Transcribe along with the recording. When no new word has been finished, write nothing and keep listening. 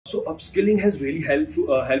So upskilling has really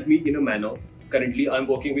helped me in a manner. Currently, I'm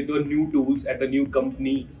working with the new tools at the new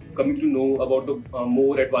company, coming to know about the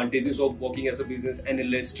more advantages of working as a business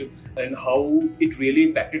analyst and how it really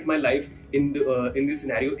impacted my life in this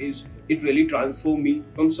scenario. Is it really transformed me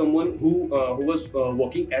from someone who was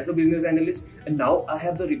working as a business analyst, and now I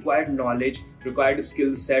have the required knowledge, required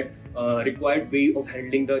skill set, required way of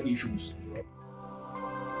handling the issues.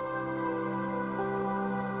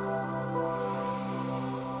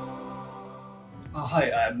 Hi,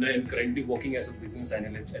 I'm Nayan, currently working as a business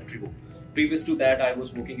analyst at Treebo. Previous to that, I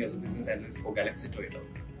was working as a business analyst for Galaxy Toyota.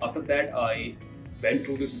 After that, I went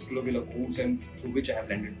through this SkilloVilla course and through which I have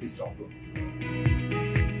landed this job role.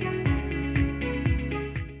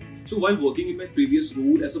 So while working in my previous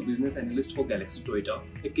role as a business analyst for Galaxy Toyota,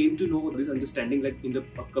 I came to know this understanding like in the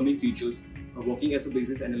upcoming futures, working as a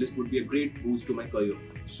business analyst would be a great boost to my career.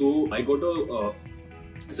 So I got a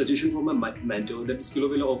suggestion from my mentor that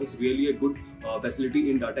SkilloVilla offers really a good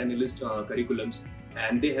facility in data analyst curriculums,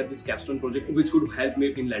 and they have this capstone project which could help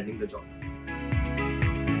me in landing the job.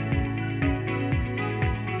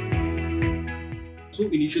 So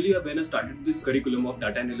initially when I started this curriculum of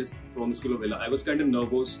data analyst from SkilloVilla, I was kind of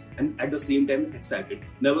nervous and at the same time excited.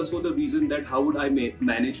 Nervous for the reason that how would I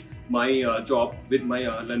manage my job with my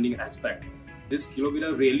learning aspect. This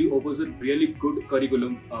SkilloVilla really offers a really good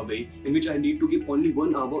curriculum way in which I need to give only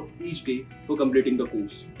 1 hour each day for completing the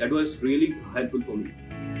course. That was really helpful for me.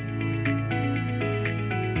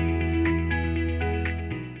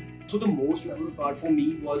 So the most memorable part for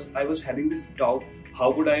me was I was having this doubt,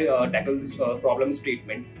 how would I tackle this problem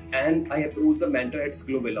statement, and I approached the mentor at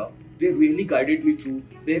SkilloVilla. They really guided me through.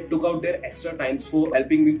 They took out their extra times for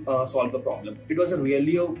helping me solve the problem. It was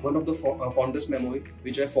really one of the fondest memory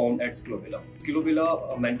which I formed at SkilloVilla.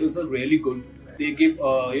 SkilloVilla mentors are really good. They give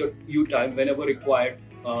you time whenever required.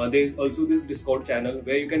 There is also this Discord channel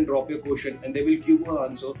where you can drop your question and they will give you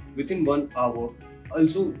an answer within 1 hour.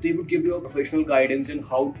 Also, they would give you a professional guidance in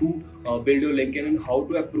how to build your LinkedIn and how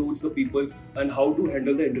to approach the people and how to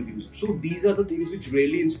handle the interviews. So these are the things which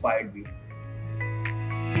really inspired me.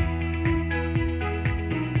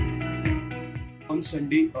 On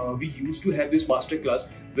Sunday, we used to have this masterclass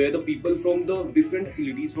where the people from the different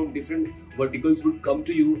facilities, from different verticals would come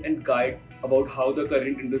to you and guide about how the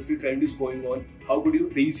current industry trend is going on, how could you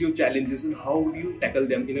face your challenges and how would you tackle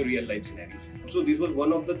them in a real life scenarios. So this was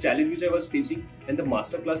one of the challenges which I was facing, and the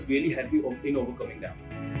masterclass really helped me in overcoming that.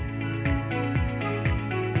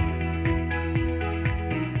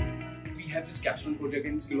 We have this capstone project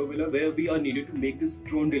in SkilloVilla where we are needed to make this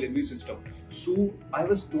drone delivery system. So I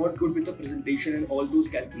was not good with the presentation and all those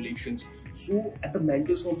calculations. So at the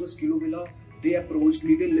mentors from the SkilloVilla, they approached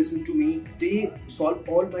me, they listened to me, they solved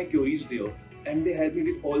all my queries there, and they helped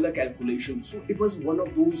me with all the calculations. So it was one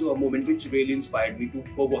of those moments which really inspired me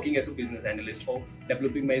for working as a business analyst or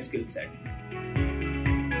developing my skill set.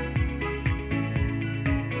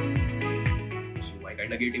 So I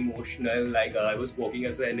kind of get emotional, like I was working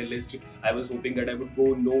as an analyst, I was hoping that I would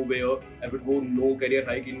go nowhere, I would go no career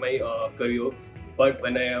hike in my career. But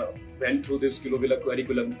when I went through this SkilloVilla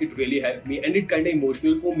curriculum, it really helped me, and it kind of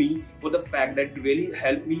emotional for me for the fact that it really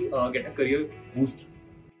helped me get a career boost.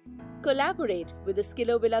 Collaborate with the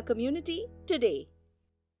SkilloVilla community today.